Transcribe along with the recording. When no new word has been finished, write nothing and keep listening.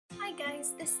Hi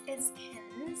guys, this is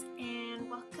Kenz and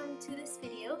welcome to this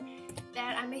video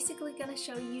that I'm basically going to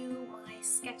show you my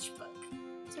sketchbook.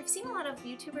 So I've seen a lot of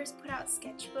YouTubers put out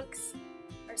sketchbooks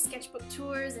or sketchbook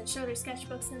tours and show their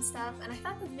sketchbooks and stuff, and I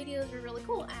thought the videos were really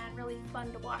cool and really fun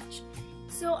to watch.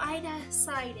 So I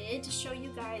decided to show you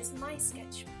guys my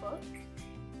sketchbook.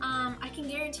 I can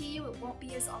guarantee you it won't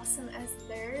be as awesome as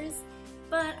theirs,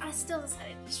 but I still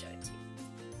decided to show it to you.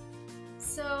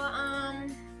 So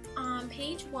on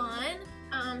page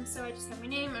 1, so I just have my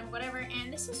name and whatever,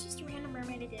 and this is just a random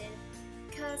mermaid I did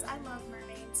because I love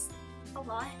mermaids a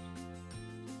lot,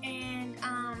 and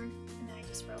then I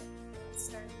just wrote, let's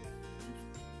start.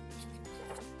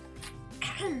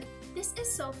 This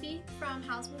is Sophie from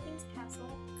House Moving's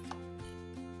Castle.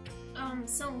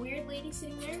 Some weird lady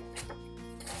sitting there.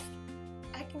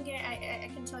 I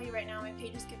can tell you right now, my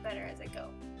pages get better as I go.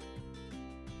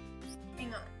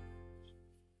 Hang on.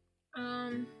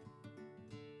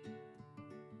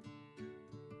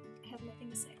 I have nothing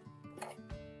to say.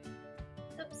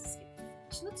 Oops.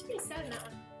 She looks pretty sad in that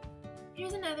one.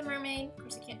 Here's another mermaid. Of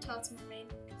course, I can't tell it's a mermaid.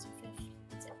 It's a fish.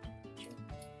 That's it.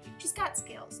 She's got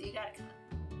scales, so you gotta kind of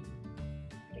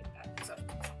predict that. So,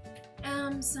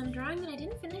 some drawing that I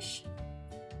didn't finish.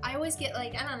 I always get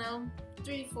like, I don't know,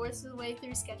 3/4 of the way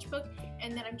through sketchbook,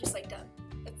 and then I'm just like done.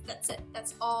 That's it.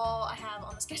 That's all I have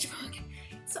on the sketchbook.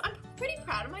 So I'm pretty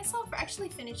proud of myself for actually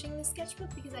finishing this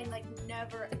sketchbook because I like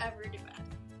never ever do that.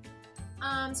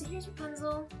 So here's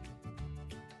Rapunzel.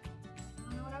 I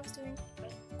don't know what I was doing,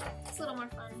 but it's a little more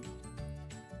fun.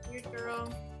 Weird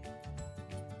girl.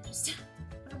 Just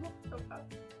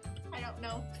I don't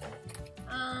know.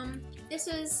 This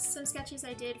was some sketches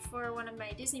I did for one of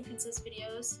my Disney Princess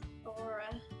videos, or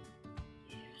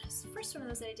yeah, it's the first one of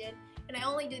those that I did, and I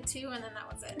only did 2, and then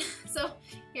that was it. So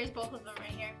here's both of them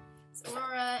right here. It's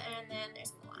Aurora, and then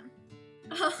there's Mulan.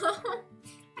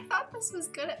 I thought this was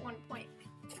good at one point.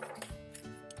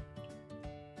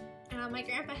 My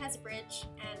grandpa has a bridge,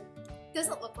 and it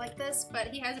doesn't look like this, but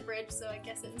he has a bridge, so I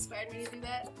guess it inspired me to do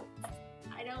that.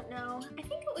 I don't know. I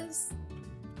think it was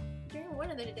during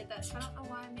winter that I did that, so I don't know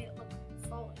why I made it look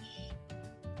fallish.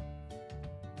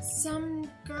 Some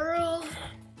girl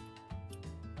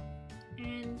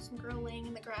and some girl laying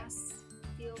in the grass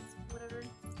fields, whatever.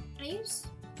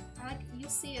 You'll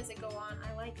see as I go on,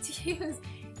 I like to use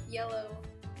yellow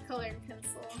colored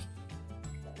pencil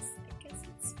because I guess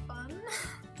it's fun.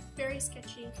 Very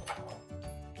sketchy.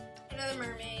 Another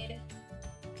mermaid.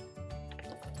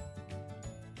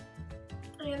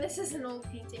 And this is an old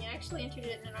painting. I actually entered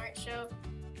it in an art show.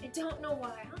 I don't know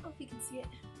why. I don't know if you can see it.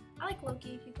 I like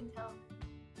Loki, if you can tell.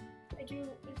 There's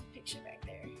a picture back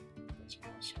there, which I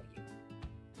will show you.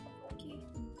 Loki.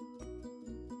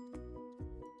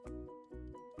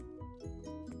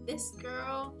 This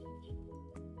girl.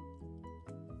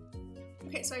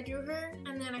 Okay, so I drew her,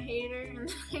 and then I hated her, and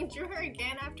then I drew her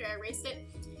again after I erased it.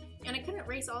 And I couldn't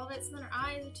erase all of it, so then her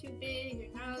eyes are too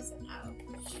big, her nose, and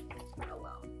oh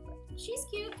well. She's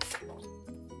cute.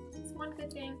 It's one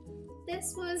good thing.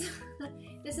 This was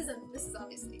this is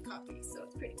obviously a copy, so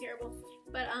it's pretty terrible.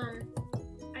 But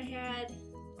I had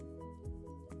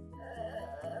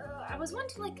I was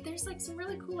wanting like, there's like some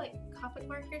really cool like Copic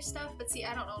marker stuff, but see,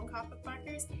 I don't own Copic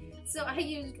markers, so I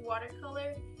used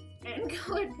watercolor and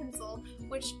colored pencil,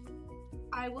 which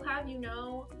I will have you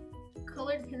know,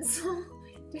 colored pencil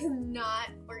does not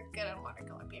work good on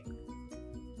watercolor paper.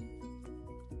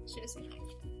 Should have seen that.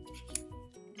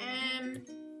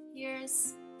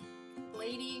 Here's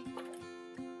lady,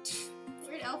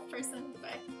 weird elf person,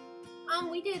 but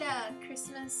we did a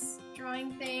Christmas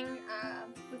drawing thing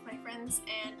with my friends,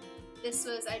 and this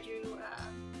was, I drew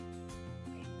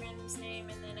my friend's name,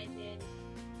 and then I did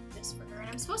this for her, and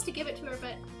I'm supposed to give it to her,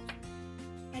 but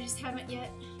I just haven't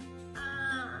yet.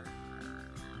 I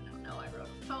don't know, I wrote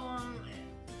a poem,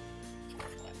 and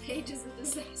that page is a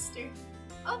disaster.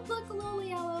 Oh look, a little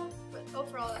yellow, but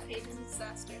overall that page is a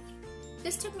disaster.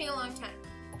 This took me a long time,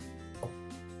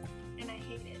 and I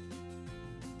hate it.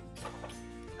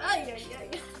 Ay, ay,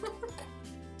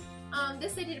 ay.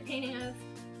 This I did a painting of,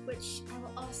 which I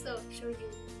will also show you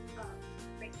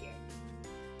right here.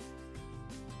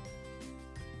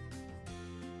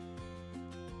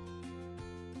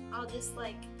 I'll just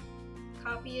like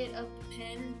copy it of the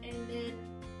pen, and then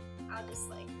I'll just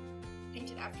like paint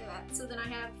it after that, so then I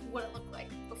have what it looked like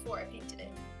before I painted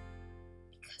it.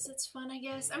 Because it's fun, I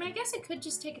guess. I mean, I guess I could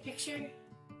just take a picture,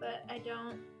 but I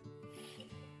don't.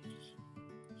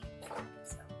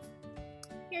 So,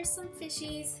 here's some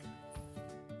fishies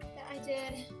that I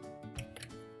did.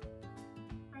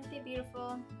 Aren't they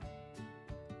beautiful?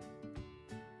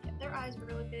 Yeah, their eyes were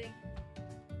really big.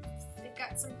 They've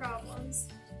got some problems.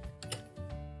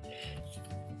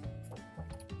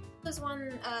 was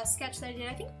one sketch that I did.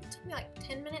 I think it took me like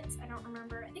 10 minutes. I don't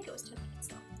remember. I think it was 10 minutes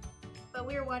though. But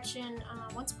we were watching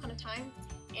Once Upon a Time,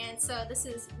 and so this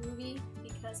is Ruby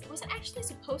because it wasn't actually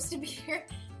supposed to be her. It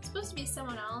was supposed to be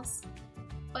someone else.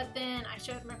 But then I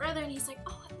showed my brother, and he's like,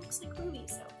 "Oh, it looks like Ruby."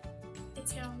 So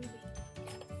it's now Ruby.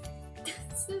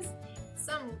 This is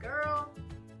some girl.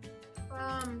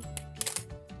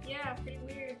 Yeah, pretty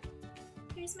weird.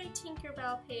 Here's my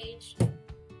Tinkerbell page.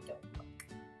 Don't look.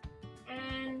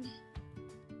 And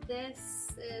this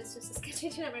is just a sketch I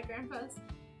did at my grandpa's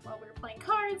while we were playing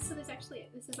cards. So there's actually,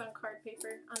 this is on card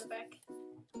paper on the back,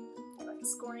 like a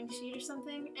scoring sheet or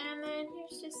something. And then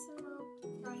here's just some little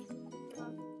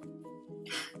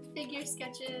figure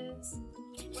sketches.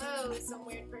 Whoa, some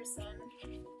weird person.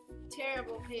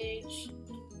 Terrible page.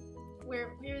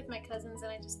 We're here with my cousins,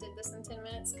 and I just did this in 10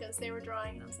 minutes because they were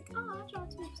drawing, and I was like, oh, I'll draw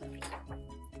too. So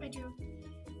I drew.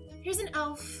 Here's an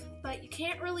elf, but you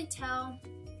can't really tell.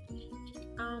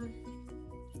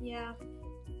 Yeah.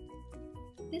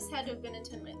 This had to have been in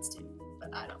 10 minutes too,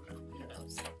 but I don't know. Who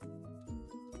knows?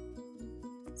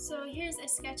 So here's a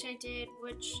sketch I did,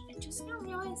 which I just now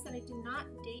realized that I did not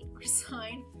date or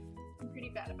sign. I'm pretty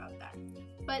bad about that.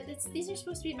 But these are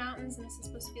supposed to be mountains, and this is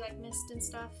supposed to be like mist and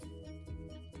stuff.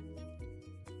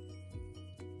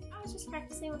 I was just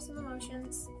practicing with some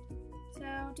emotions, so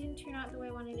it didn't turn out the way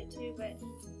I wanted it to, but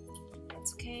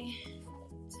that's okay.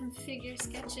 Some figure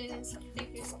sketches,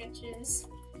 figure sketches,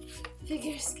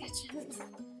 figure sketches.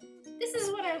 This is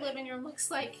what our living room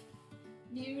looks like,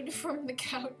 viewed from the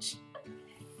couch.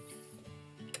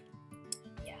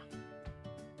 Yeah.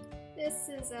 This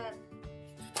is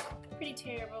pretty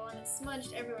terrible, and it's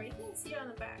smudged everywhere. You can see it on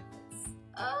the back.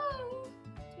 Oh,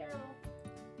 terrible.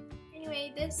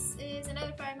 Anyway, this is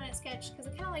another 5-minute sketch because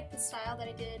I kind of like the style that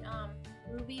I did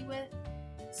Ruby with,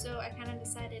 so I kind of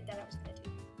decided that I was going to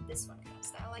do this one kind of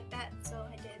style like that, so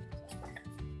I did.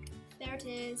 There it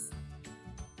is.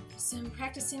 Some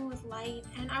practicing with light,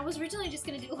 and I was originally just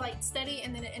going to do light study,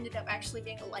 and then it ended up actually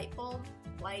being a light bulb.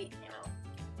 Light, you know,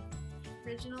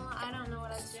 original. I don't know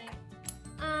what I was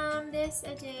doing. This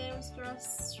I did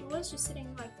was just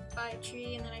sitting like by a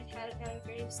tree, and then I had it at a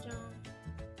gravestone.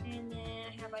 And then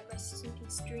I have like rest in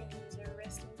peace dreams, or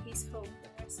rest in peace hope,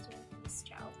 and rest in peace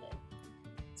childhood.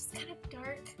 It's kind of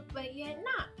dark, but yet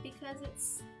not, because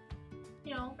it's,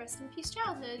 you know, rest in peace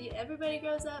childhood. Everybody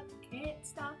grows up, can't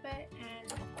stop it,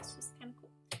 and it's just kind of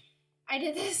cool. I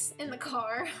did this in the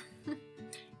car.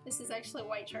 This is actually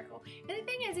white charcoal. And the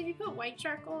thing is, if you put white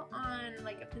charcoal on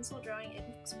like a pencil drawing, it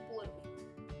looks blue.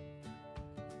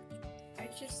 I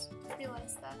just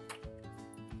realized that.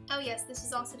 Oh yes, this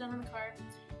is also done in the car.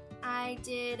 I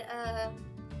did a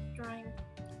drawing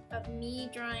of me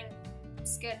drawing a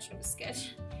sketch of a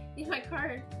sketch.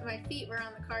 My feet were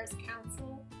on the car's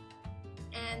console.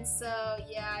 And so,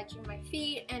 yeah, I drew my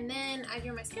feet, and then I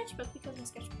drew my sketchbook because my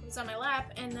sketchbook was on my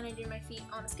lap, and then I drew my feet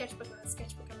on the sketchbook, and the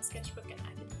sketchbook on the sketchbook, and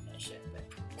I didn't finish it, but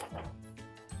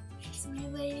she's my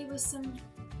lady with some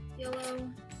yellow.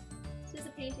 This is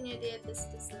a painting I did. This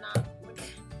does not look,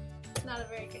 it's not a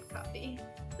very good copy.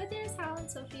 But there's Hal and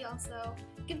Sophie also.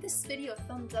 Give this video a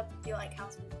thumbs up if you like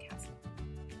House of the Castle.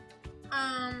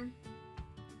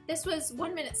 This was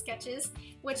 1-minute sketches,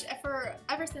 which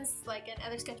ever since like in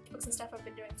other sketchbooks and stuff, I've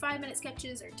been doing 5-minute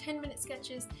sketches or 10-minute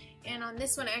sketches, and on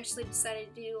this one I actually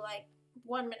decided to do like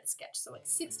 1-minute sketch, so like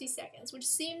 60 seconds, which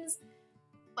seems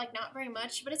like not very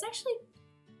much, but it's actually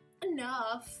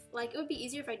enough. Like, it would be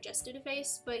easier if I just did a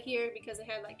face, but here, because I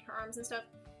had like her arms and stuff,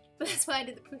 but that's why I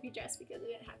did the poofy dress, because I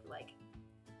didn't have to like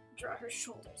draw her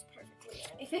shoulders perfectly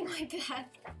or anything like that.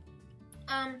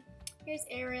 Here's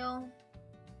Ariel.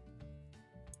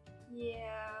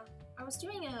 Yeah, I was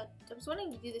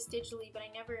wanting to do this digitally, but I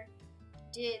never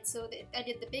did. So I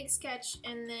did the big sketch,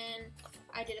 and then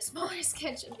I did a smaller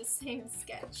sketch of the same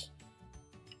sketch.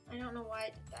 I don't know why I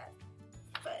did that,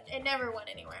 but it never went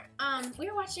anywhere. We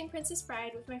were watching Princess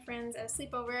Bride with my friends at a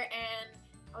sleepover, and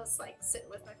I was like sitting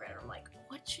with my friend, and I'm like,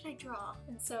 what should I draw?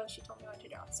 And so she told me what to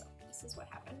draw, so this is what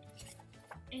happened.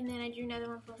 And then I drew another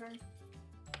one for her.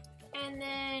 And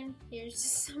then here's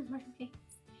some mermaids.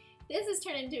 This is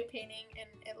turned into a painting, and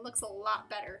it looks a lot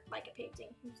better like a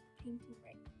painting. Here's the painting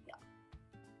right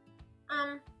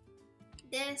here.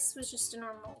 This was just a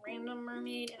normal random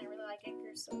mermaid, and I really like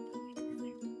anchors, so I put it in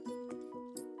there.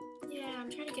 Yeah, I'm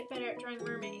trying to get better at drawing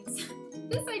mermaids.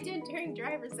 This I did during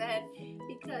driver's ed,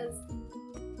 because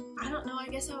I don't know, I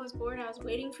guess I was bored. I was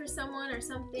waiting for someone or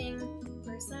something.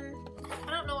 I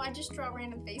don't know, I just draw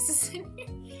random faces in here.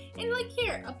 And like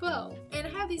here, a bow. And I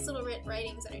have these little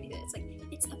writings underneath it. It's like,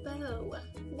 it's a bow. What?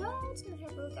 And I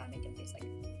have a little guy making a face like,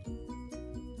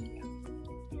 yeah.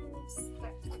 And this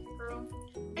that girl.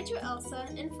 I drew Elsa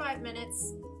in 5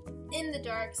 minutes in the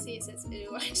dark. See, it says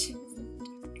ew, I choose.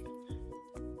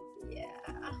 Yeah.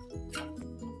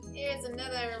 Here's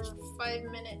another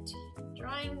 5-minute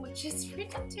drawing, which is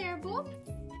freaking terrible.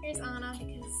 Here's Anna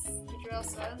because I drew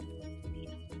Elsa.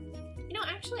 You know,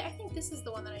 actually, I think this is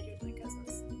the one that I drew with my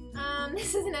cousins.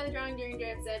 This is another drawing during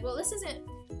Drive Z. Well, this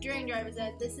isn't during Drive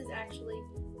Z. This is actually,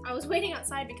 I was waiting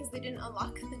outside because they didn't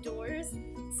unlock the doors.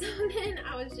 So then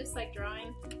I was just like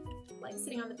drawing, like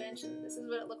sitting on the bench, and this is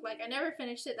what it looked like. I never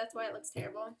finished it, that's why it looks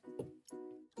terrible.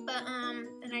 But,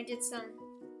 and I did some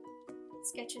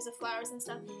sketches of flowers and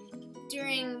stuff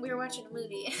during, we were watching a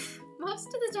movie. Most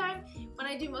of the time, when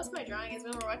I do most of my drawing is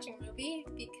when we're watching a movie,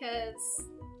 because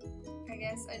I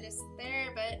guess I just sit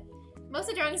there, but most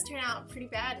of the drawings turn out pretty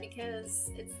bad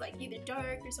because it's like either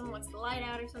dark or someone wants the light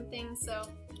out or something, so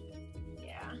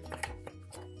yeah.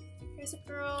 Here's a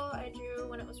girl I drew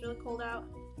when it was really cold out.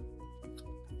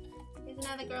 Here's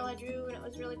another girl I drew when it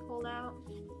was really cold out.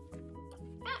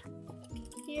 Ah!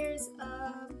 Here's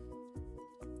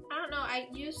I don't know, I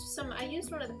used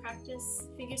one of the practice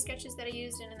figure sketches that I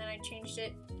used, and then I changed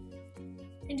it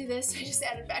into this. I just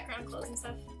added background clothes and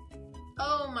stuff.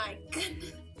 Oh my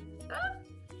goodness.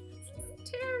 This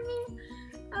is terrible.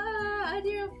 I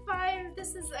do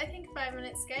this is I think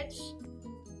 5-minute sketch.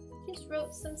 Just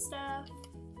wrote some stuff.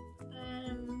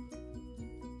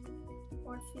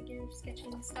 More figure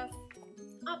sketching stuff.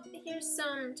 Oh, here's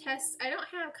some tests. I don't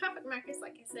have copic markers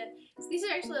like I said. So these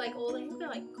are actually like old, I think they're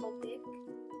like Copic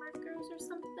markers or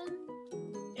something.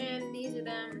 And these are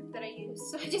them that I use.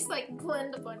 So I just like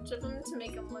blend a bunch of them to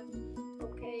make them look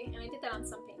okay. And I did that on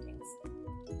some paintings.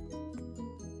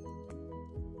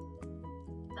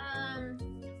 I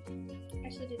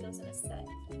actually did those in a set.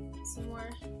 Some more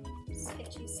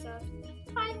sketchy stuff.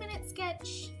 5-minute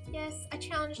sketch. Yes, I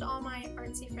challenged all my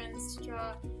artsy friends to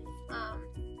draw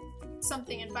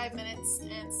something in 5 minutes,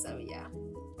 and so yeah.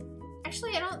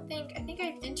 Actually, I think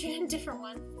I entered a different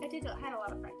one. I had a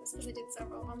lot of practice because I did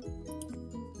several of them.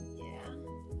 Yeah.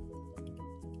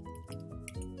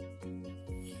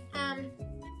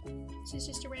 This is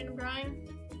just a random drawing.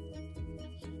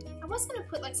 I was gonna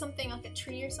put like something like a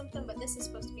tree or something, but this is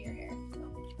supposed to be her hair. So.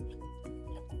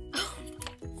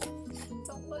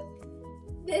 Don't look.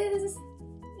 This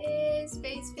is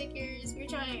face figures. We're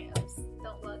drawing. Oops,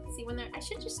 don't look. See when they're. I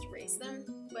should just erase them,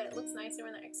 but it looks nicer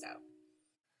when they're X'd out.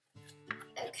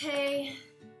 Okay.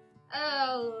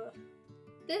 Oh,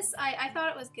 this I thought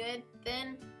it was good.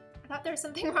 Then I thought there was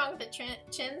something wrong with the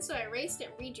chin, so I erased it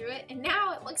and redrew it, and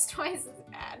now it looks twice as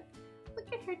bad.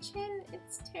 Look at her chin.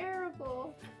 It's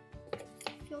terrible. I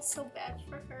feel so bad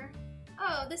for her.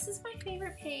 Oh, this is my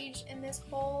favorite page in this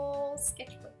whole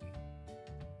sketchbook.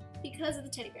 Because of the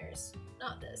teddy bears.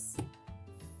 Not this.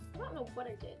 I don't know what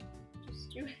I did.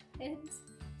 Just drew heads,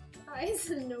 eyes,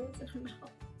 and nose, and a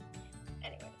mouth.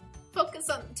 Anyway, focus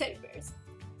on the teddy bears.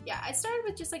 Yeah, I started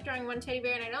with just like drawing one teddy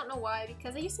bear, and I don't know why,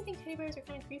 because I used to think teddy bears are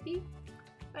kind of creepy.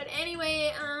 But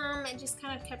anyway, it just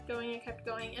kind of kept going and kept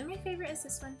going. And my favorite is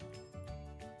this one.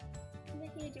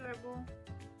 Isn't he adorable?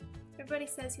 Everybody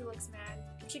says he looks mad,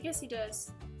 which I guess he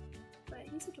does. But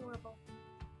he's adorable.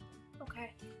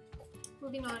 Okay,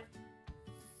 moving on.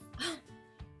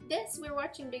 We were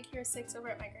watching Big Hero 6 over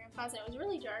at my grandpa's, and it was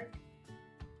really dark.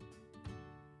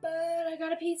 But I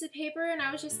got a piece of paper and I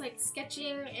was just like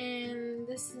sketching, and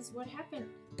this is what happened.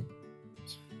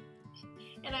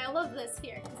 And I love this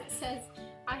here because it says,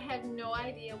 I have no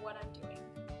idea what I'm doing.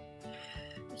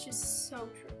 Which is so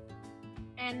true.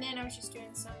 And then I was just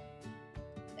doing some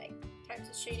like types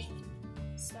of shading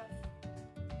stuff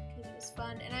because it was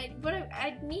fun. And I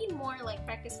need more like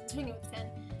practice doing it with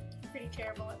pen. I'm pretty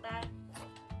terrible at that.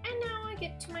 And now I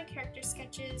get to my character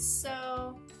sketches.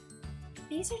 So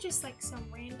these are just like some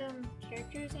random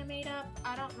characters I made up.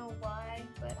 I don't know why,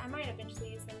 but I might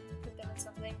eventually use them and put them in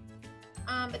something.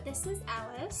 But this is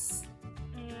Alice,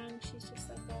 and she's just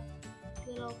like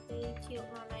a little big cute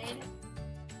mermaid.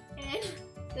 And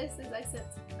this is, I sent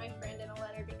my friend in a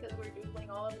letter because we're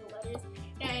doodling all over the letters,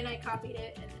 and I copied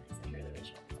it, and then I sent her the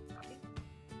original copy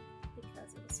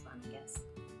because it was fun, I guess.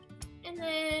 And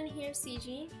then here's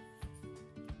CG,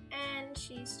 and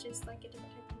she's just like a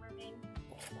different type of mermaid.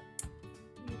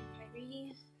 And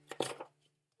Kyrie.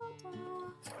 Ta-da.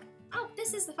 Oh,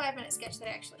 this is the 5-minute sketch that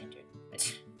I actually entered.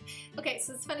 Okay,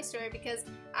 so it's a funny story because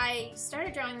I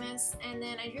started drawing this, and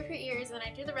then I drew her ears, and then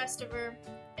I drew the rest of her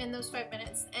in those 5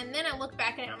 minutes, and then I look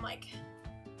back at it and I'm like,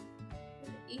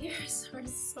 her ears are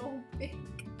so big.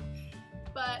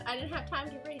 But I didn't have time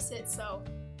to erase it, so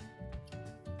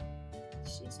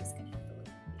she's just gonna have to look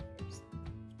at the ears.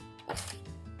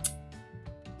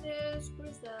 There's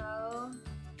Grizel.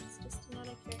 It's just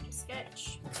another character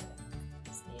sketch.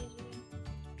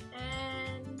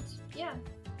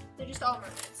 to all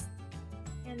mermaids.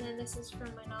 And then this is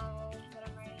from my novel that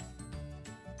I'm writing.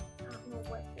 I don't know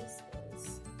what this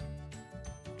is.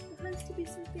 There has to be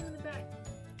something in the back.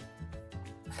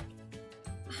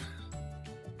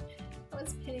 I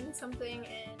was pinning something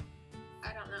and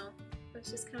I don't know. It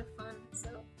was just kind of fun.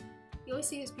 So you always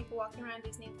see these people walking around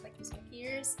Disney with like these Mickey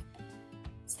ears.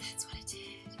 So that's what I did.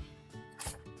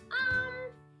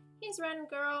 Here's a random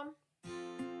girl.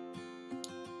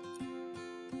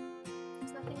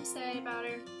 There's nothing to say about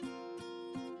her.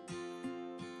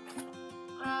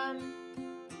 I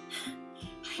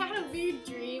had a weird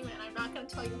dream, and I'm not gonna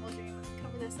tell you the whole dream. I'm gonna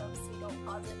cover this up so you don't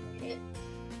pause it and read it.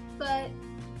 But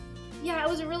yeah, it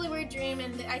was a really weird dream,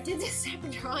 and I did this type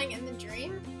of drawing in the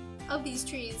dream of these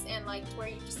trees, and like where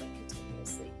you just like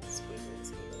continuously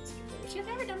squeeze, which I've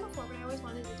never done before, but I always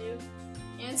wanted to do.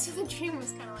 And so the dream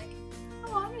was kind of like,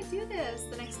 oh, I'm gonna do this.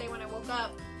 The next day when I woke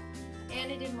up,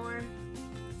 and I did more.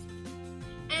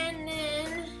 And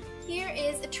then here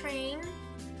is a train.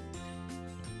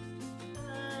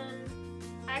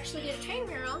 I actually did a train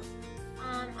mural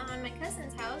on my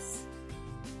cousin's house,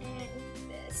 and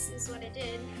this is what I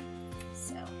did.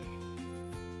 So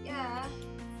yeah, I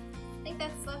think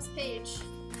that's the last page.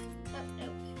 Oh,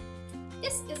 nope.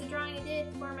 This is a drawing I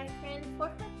did for my friend for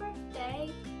her birthday.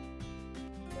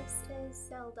 This is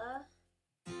Zelda.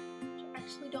 I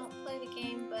actually don't play the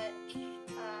game, but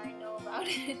I know about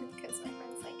it because my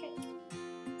friends like it.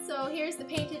 So here's the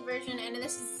painted version, and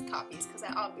this is copies because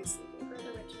I obviously gave her the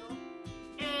original.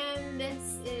 And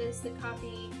this is the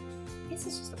copy. I guess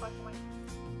it's just a black and white.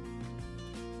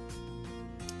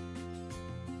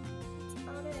 That's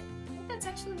about it. I think that's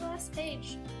actually the last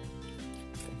page.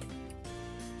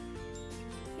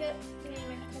 Yep, me and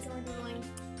my cousin were doodling.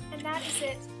 And that is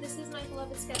it. This is my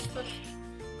beloved sketchbook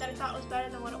that I thought was better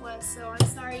than what it was, so I'm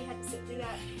sorry you had to sit through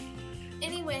that.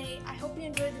 Anyway, I hope you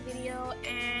enjoyed the video,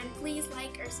 and please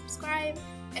like or subscribe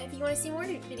if you want to see more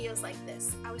videos like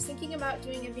this. I was thinking about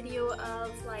doing a video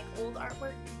of like old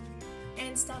artwork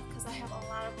and stuff because I have a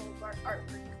lot of old artwork,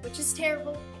 which is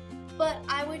terrible, but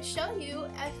I would show you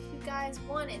if you guys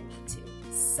wanted me to.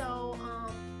 So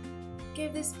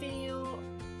give this video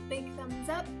a big thumbs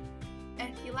up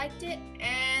if you liked it,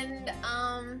 and